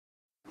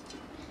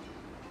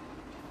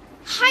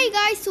Hi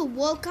guys, so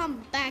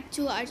welcome back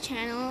to our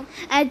channel.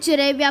 And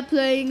today we are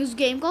playing this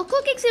game called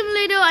Cooking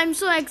Simulator. I'm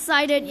so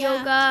excited, Yeah.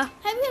 Yoga.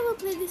 Have you ever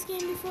played this game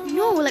before?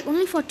 No, like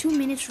only for 2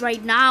 minutes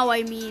right now,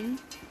 I mean.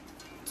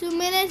 2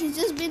 minutes, it's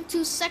just been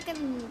 2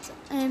 seconds.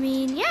 I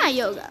mean, yeah,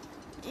 Yoga.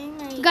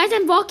 Oh Guys,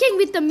 I'm walking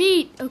with the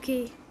meat.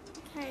 Okay.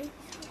 Okay.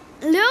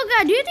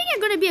 Yoga, do you think you're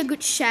going to be a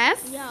good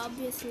chef? Yeah,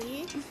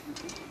 obviously.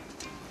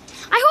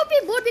 I hope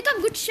we both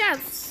become good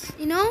chefs,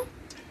 you know?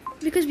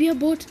 Because we are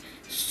both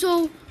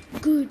so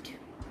good.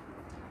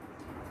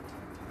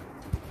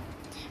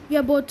 We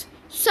are both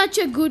such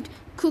a good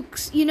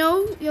cooks, you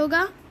know,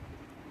 Yoga?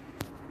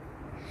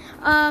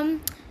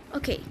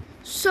 Okay,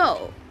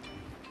 so.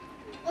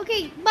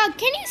 Okay, but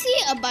can you see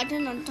a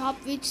button on top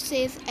which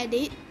says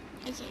edit?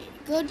 Okay,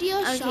 go to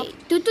your shop.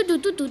 Okay,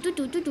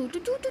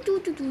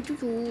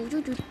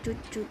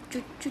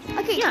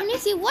 Yeah. can you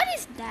see what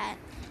is that?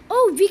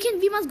 Oh,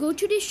 we must go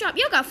to this shop.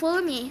 Yoga, follow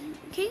me,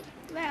 okay?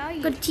 Where are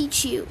you? Gotta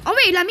teach you. Oh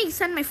wait, let me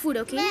send my food,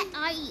 okay? Where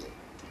are you?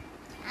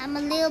 I'm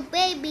a little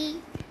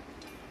baby.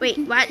 Wait,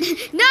 what?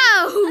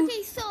 No!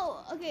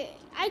 Okay,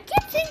 I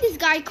keep seeing this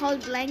guy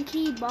called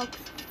Blanky Box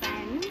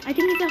Fan. I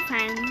think he's a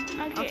fan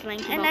of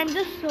Blanky And Box. I'm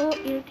just so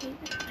irritated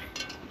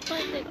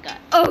by the guy.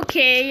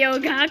 Okay,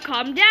 Yoga,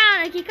 calm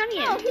down. Okay, come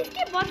here. No, he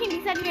kept walking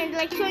beside me and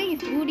like showing his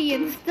booty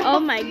and stuff. Oh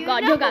my you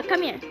god, know? Yoga,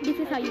 come here. This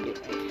is how you do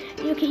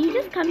it. Okay, you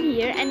just come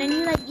here and then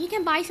you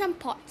can buy some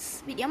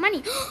pots with your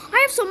money. I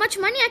have so much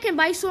money, I can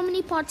buy so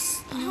many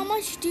pots. How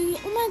much do you?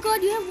 Oh my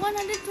god, you have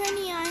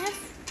 120. I have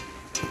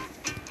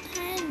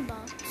 10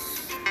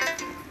 bucks.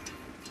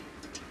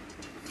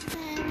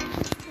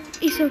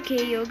 10. It's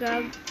okay,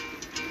 Yoga.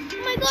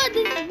 Oh my god,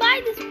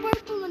 buy this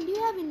purple one. Do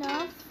you have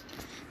enough?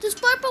 This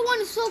purple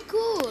one is so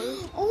cool.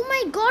 Oh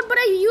my god, but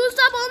I used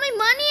up all my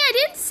money. I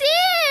didn't see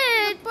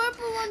The it.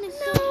 purple one is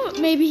so No,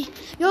 cool. maybe.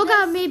 Yoga,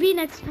 Yes. maybe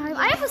next time.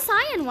 I have a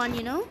cyan one,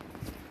 you know?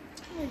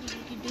 What did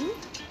you do?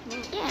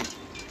 Yeah.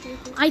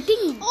 I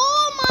think.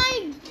 Oh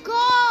my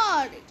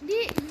god!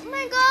 Oh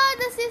my god,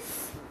 this is.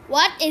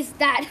 What is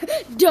that?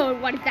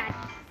 Dude, what is that?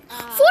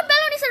 Food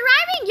balloon is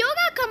arriving.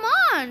 Yoga, come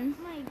on.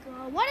 Oh my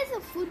god, what is a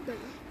food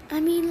balloon? I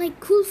mean, like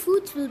cool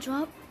foods will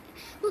drop.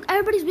 Look,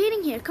 everybody's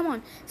waiting here. Come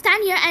on,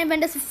 stand here, and when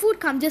there's food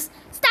come, just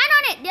stand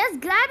on it. Just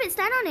grab it.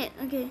 Stand on it.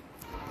 Okay.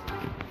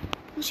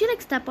 Did she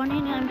like step on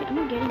it? I'm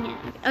not getting it.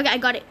 Okay, I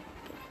got it.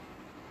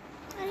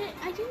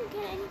 I didn't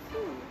get any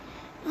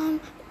food.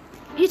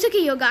 It's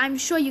okay, Yoga. I'm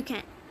sure you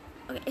can.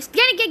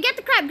 Okay, get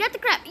the crab. Get the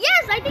crab.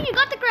 Yes, I think you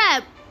got the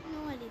crab.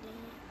 No, I didn't.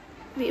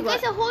 Wait, You what?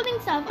 guys are holding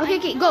stuff. Okay, I'm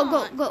okay, go.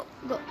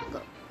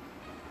 not.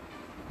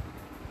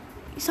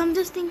 Some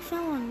this thing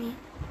fell on me.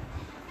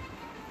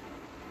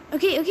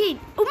 Okay. Oh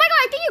my god,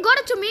 I think you got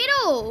a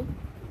tomato.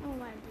 Oh,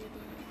 I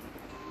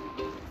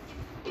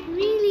didn't.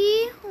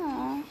 Really?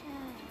 Aww.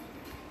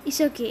 It's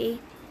okay.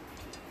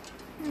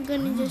 I'm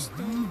gonna just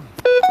You're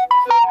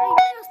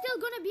still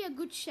gonna be a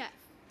good chef.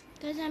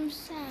 because I'm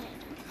sad.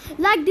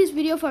 Like this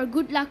video for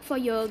good luck for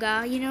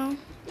Yoga, you know?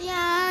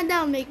 Yeah,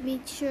 that'll make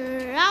me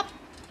cheer up.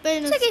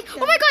 It's okay.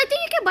 Oh my god, I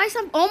think you can buy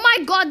some. Oh my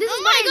god, this is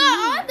Oh what my I god, I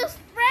need. want this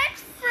French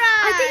fry.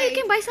 I think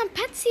you can buy some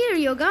pets here,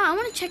 Yoga. I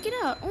want to check it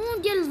out. Oh,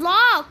 they're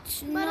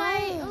locked. But No.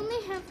 I only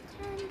have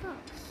 10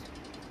 bucks.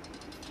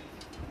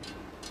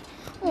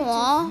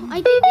 Aw,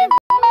 I think they're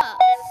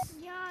bucks.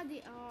 Yeah,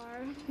 they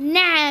are.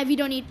 Nah, we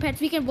don't need pets.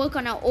 We can work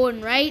on our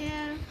own, right?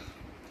 Yeah.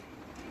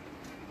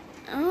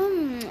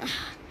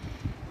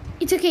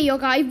 It's okay,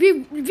 Yoga.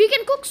 We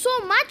can cook so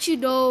much, you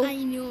know. I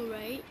know,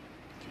 right?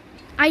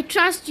 I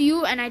trust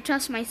you and I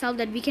trust myself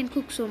that we can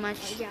cook so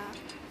much. Yeah.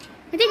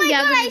 I think Oh we my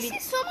are god, I going to see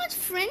so much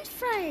French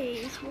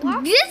fries.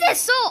 be. This is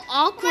so Oh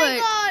awkward. my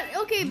god.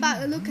 Okay,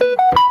 but look at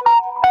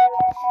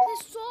This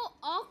is so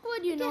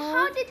awkward, you know.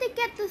 How did they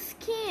get the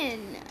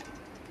skin?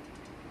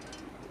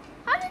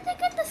 How did they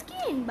get the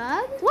skin,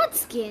 Bug? What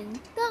skin?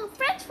 The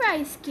French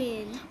fry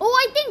skin. Oh,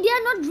 I think they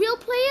are not real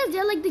players.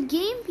 They're like the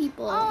game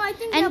people. Oh, I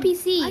think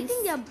NPCs. I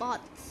think they're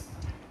bots.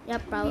 Yeah,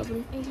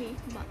 probably. Okay,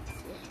 bots.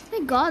 Oh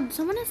my god,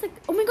 someone has like.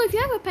 Oh my god, if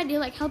you have a pet, they'll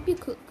like help you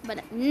cook.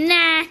 But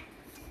nah.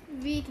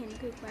 We can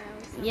cook by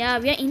ourselves. Yeah,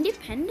 we are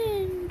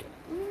independent.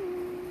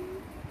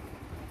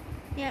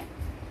 Yep.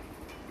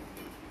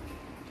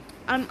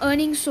 I'm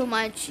earning so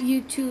much.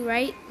 You too,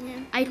 right? Yeah.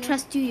 I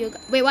trust you, Yoga.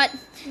 Wait, what?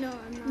 No,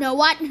 I'm not. No,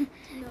 what? No. I'm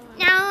not.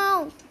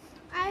 No.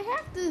 I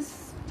have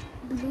this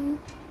blue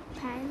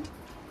pan.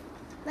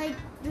 Like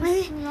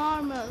this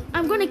normal.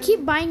 I'm gonna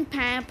keep buying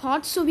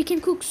pots so we can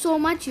cook so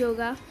much,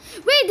 Yoga.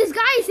 Wait, this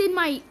guy is in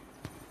my.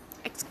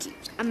 Excuse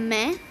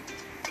me.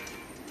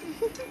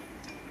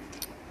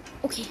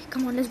 Okay,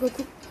 come on, let's go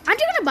cook.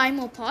 Aren't you gonna buy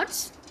more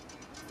pots?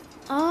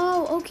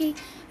 Oh, okay.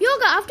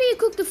 Yoga, after you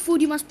cook the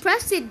food, you must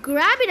press it,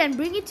 grab it, and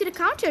bring it to the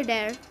counter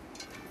there.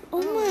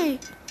 Oh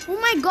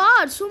my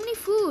god, so many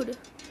food.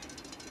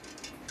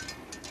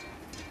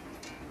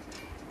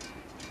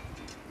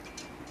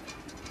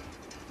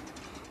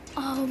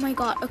 Oh my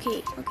god,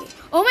 okay.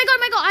 Oh my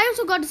god, I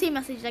also got the same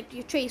message like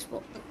your tray is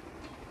full.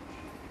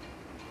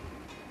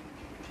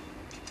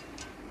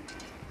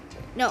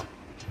 No.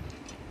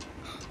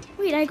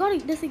 Wait, I got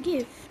it. There's a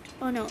gift.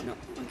 Oh no.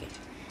 Okay.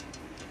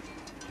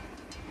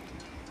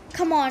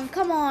 Come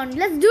on.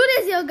 Let's do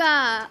this,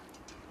 Yoga.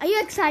 Are you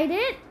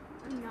excited?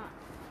 I'm not.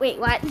 Wait,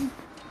 what? I'm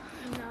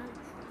not.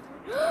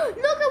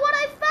 Look at what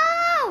I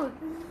found!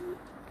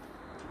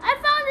 I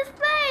found this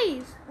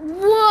place!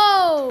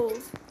 Whoa!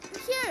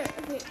 Here.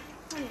 Okay.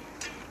 Honey.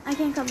 I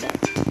can't come there.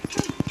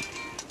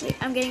 Wait,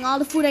 I'm getting all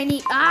the food I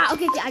need.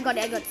 Okay, I got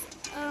it. It's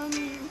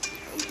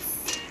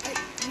at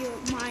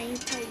my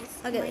place.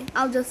 Okay,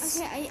 I'll just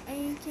Okay,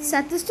 I can.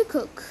 set this to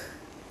cook.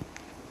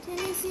 Can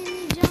you see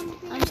me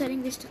jumping? I'm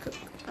setting this to cook.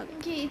 Okay.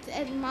 Okay, it's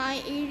at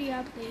my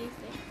area place.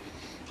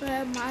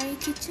 Where my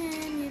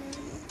kitchen.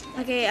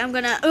 Okay, I'm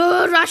gonna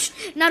rush.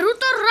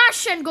 Naruto,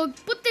 rush and go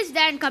put this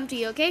there and come to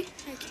you, okay?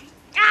 Okay.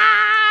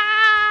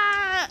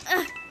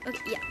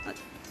 Okay, yeah.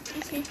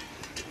 Okay.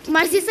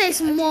 My sister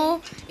is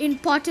more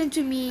important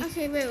to me.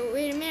 Okay,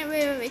 wait a minute,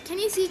 wait. Can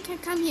you see?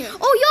 Come here.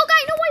 Oh, Yoga,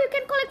 I know why you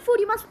can collect food.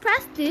 You must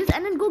press this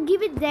and then go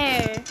give it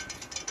there.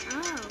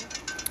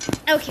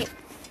 Oh. Okay.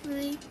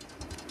 Really?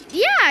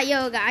 Yeah,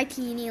 Yoga, I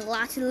think you need a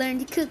lot to learn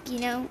to cook, you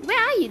know. Where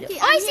are you? Okay,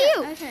 I I'm see here.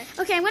 you.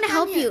 Okay. I'm gonna Come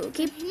help here. you.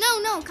 Okay.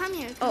 No, come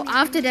here. Oh, Come here.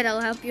 after that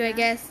I'll help you, I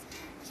guess.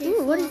 Okay,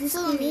 Ooh, what is this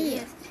follow called? me.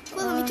 Yes.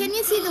 Follow me. Can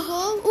you see the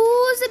hole?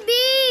 Ooh, it's a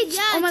beach.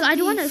 Yeah, Oh my it's god, a I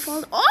don't want to beach.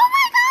 fall. Oh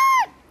my god.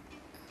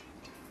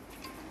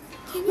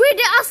 Wait,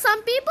 there are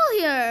some people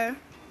here.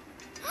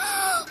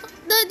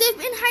 They've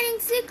been hiding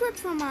secret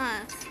from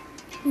us.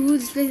 Ooh,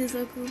 this place is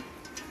so cool.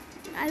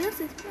 I love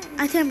this place.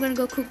 I think I'm gonna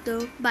go cook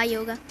though. Bye,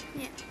 Yoga.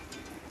 Yeah.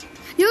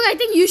 Yoga, I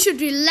think you should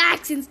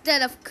relax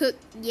instead of cook.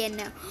 Yeah,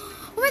 no.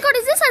 Oh my god,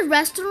 is this a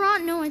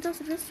restaurant? No, I thought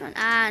it was a restaurant.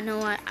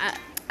 No,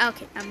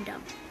 okay, I'm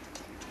dumb.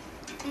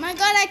 Oh my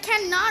god, I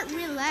cannot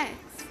relax.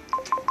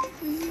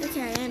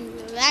 Okay, I am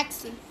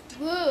relaxing.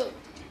 Whoa.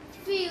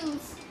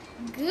 Feels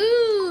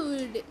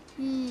good.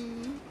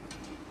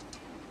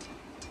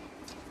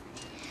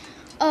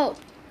 Oh.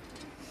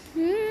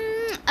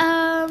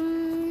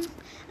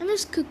 I'm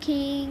just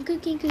cooking.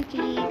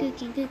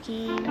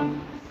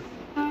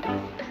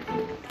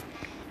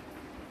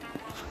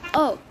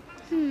 Oh.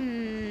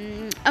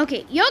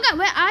 Okay, Yoga,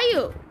 where are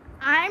you?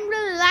 I'm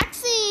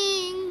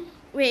relaxing.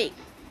 Wait,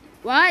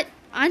 what?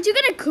 Aren't you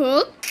gonna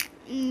cook?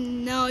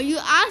 No, you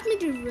asked me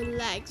to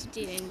relax,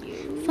 didn't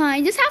you?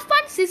 Fine, just have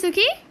fun, sis,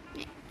 okay?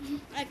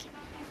 Okay.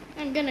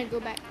 I'm gonna go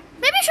back.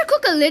 Maybe you should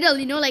cook a little,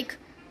 you know, like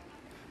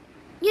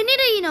you need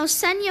to,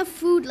 send your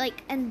food,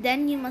 like, and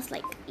then you must,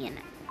 like, Yeah,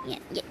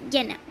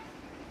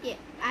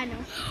 I know.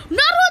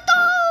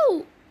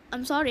 Naruto!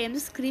 I'm sorry, I'm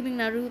just screaming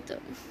Naruto.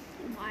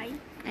 Why?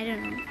 I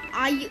don't know.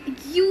 Are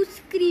you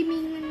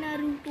screaming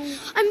Naruto?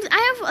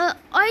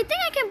 I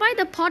think I can buy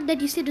the pot that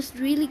you said is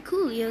really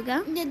cool,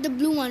 Yoga. The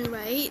blue one,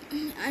 right?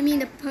 I mean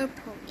the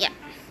purple. Yeah.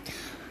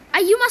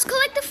 You must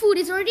collect the food.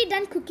 It's already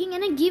done cooking,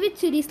 and then give it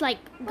to this, like,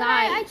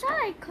 guy. I thought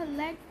I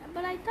collect,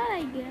 but I thought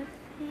I gave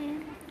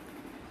him.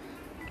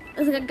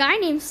 There's like a guy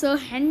named Sir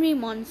Henry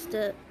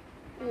Monster.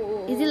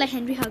 Whoa. Is it like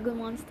Henry Hugger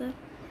Monster?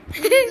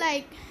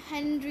 Like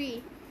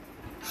Henry.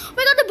 Oh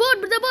my god, the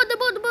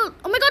boat!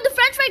 Oh my god, the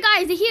French fry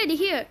guys, they're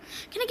here.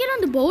 Can I get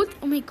on the boat?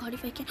 Oh my god,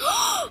 if I can.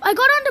 I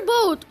got on the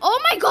boat! Oh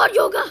my god,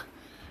 Yoga!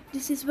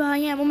 This is where I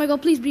am. Oh my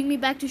god, please bring me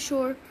back to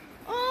shore.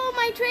 Oh,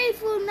 my tray is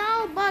full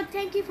now, Bhag.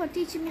 Thank you for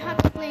teaching me how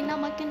to play.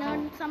 Now I can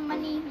earn some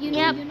money. You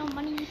know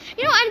money.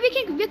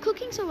 And we're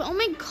cooking so well. Oh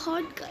my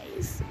god,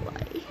 guys.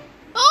 Why?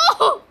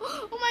 Oh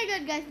my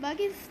god, guys. Bhag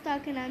is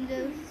stuck and I'm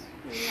just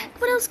relaxed.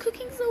 But I was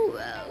cooking so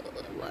well.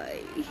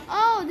 Why?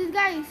 Oh, this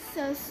guy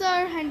is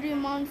Sir Henry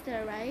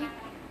Monster, right?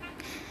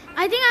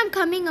 I think I'm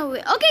coming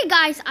away. Okay,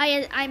 guys.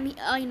 I'm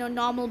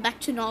normal, back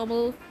to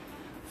normal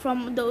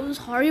from those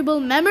horrible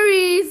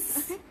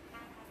memories.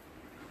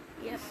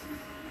 Yep.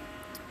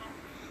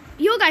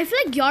 Yoga, I feel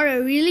like you're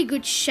a really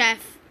good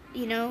chef,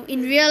 in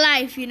real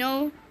life,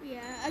 Yeah,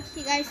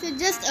 okay guys, so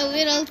just a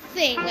little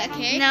thing,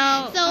 okay?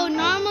 No. So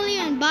normally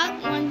when Bhag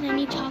wants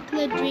any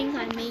chocolate drinks,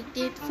 I make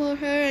it for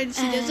her and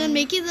she doesn't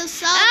make it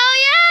herself. Oh,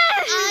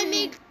 yes! I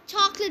make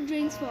chocolate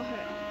drinks for her,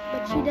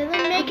 but she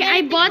doesn't make it.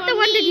 I bought the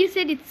one that you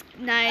said it's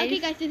nice. Okay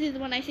guys, this is the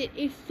one I said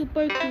it's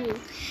super cool.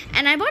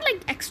 And I bought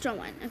like extra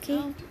one, okay?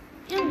 Oh.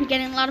 Yeah, we're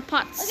getting a lot of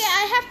pots. Okay,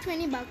 I have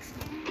 $20 now.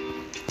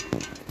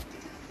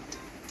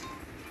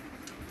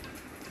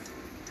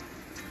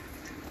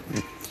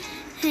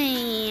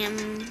 Hey,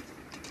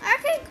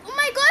 Okay, oh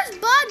my gosh,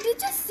 Bhag,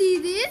 did you see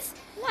this?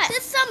 What?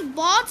 There's some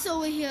bots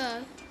over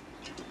here.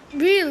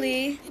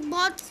 Really?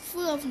 Bots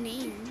full of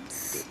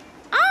names.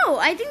 Oh,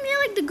 I think they're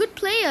like the good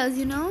players,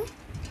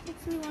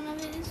 Hopefully one of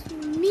it is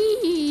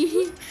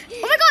me.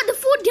 Oh my god, the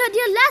food,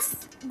 they're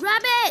less.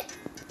 Grab it.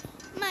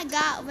 Oh my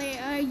god, where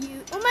are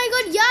you? Oh my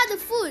god, yeah, the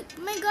food.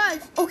 Oh my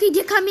gosh. Okay,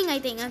 they're coming, I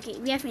think. Okay,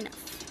 we have enough.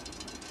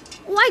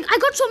 Oh, I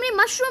got so many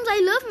mushrooms.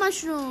 I love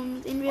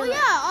mushrooms in real life.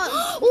 Yeah.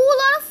 Oh, a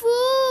lot of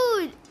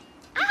food.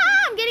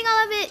 I'm getting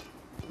all of it.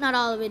 Not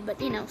all of it,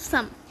 but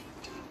some.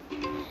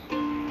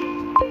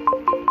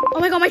 Oh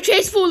my god, my tray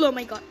is full. Oh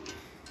my god.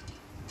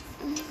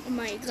 Oh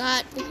my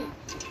god. Okay.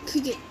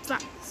 Cook it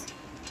fast.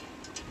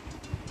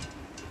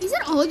 Is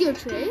that all your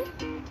tray?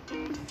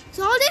 Is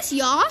all this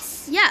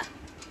yours? Yeah.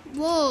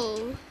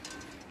 Whoa.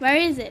 Where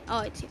is it?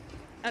 Oh, it's here.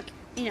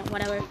 Okay,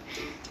 whatever.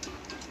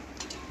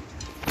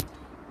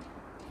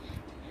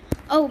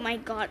 Oh my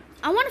god.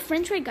 I want a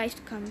french fry guys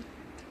to come.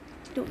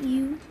 Don't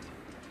you?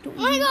 Oh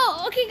my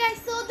god. Okay, guys.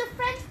 So the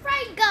french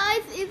fry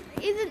guys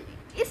isn't.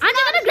 It's Aren't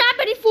you not gonna grab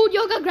any food?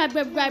 Yoga,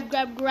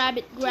 grab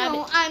it.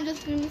 No, I'm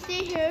just gonna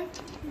stay here,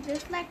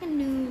 just like a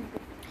noob.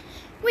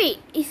 Wait,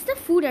 is the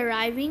food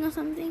arriving or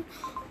something?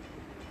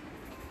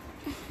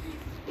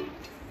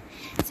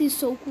 This is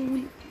so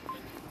cool.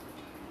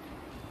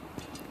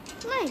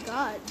 Oh my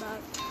god,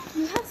 Bhag.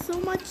 You have so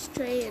much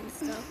tray and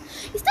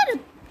stuff.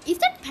 Is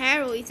that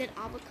pear or is it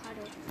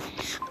avocado?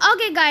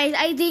 Okay, guys,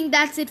 I think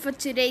that's it for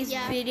today's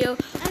video.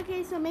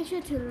 Okay, so make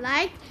sure to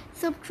like,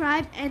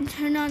 subscribe, and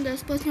turn on the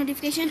post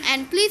notification.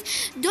 And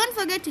please don't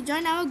forget to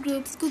join our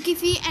groups, Cookie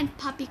Fee and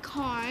Puppy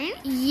Corn.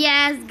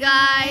 Yes,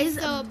 guys.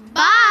 So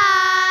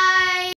Bye.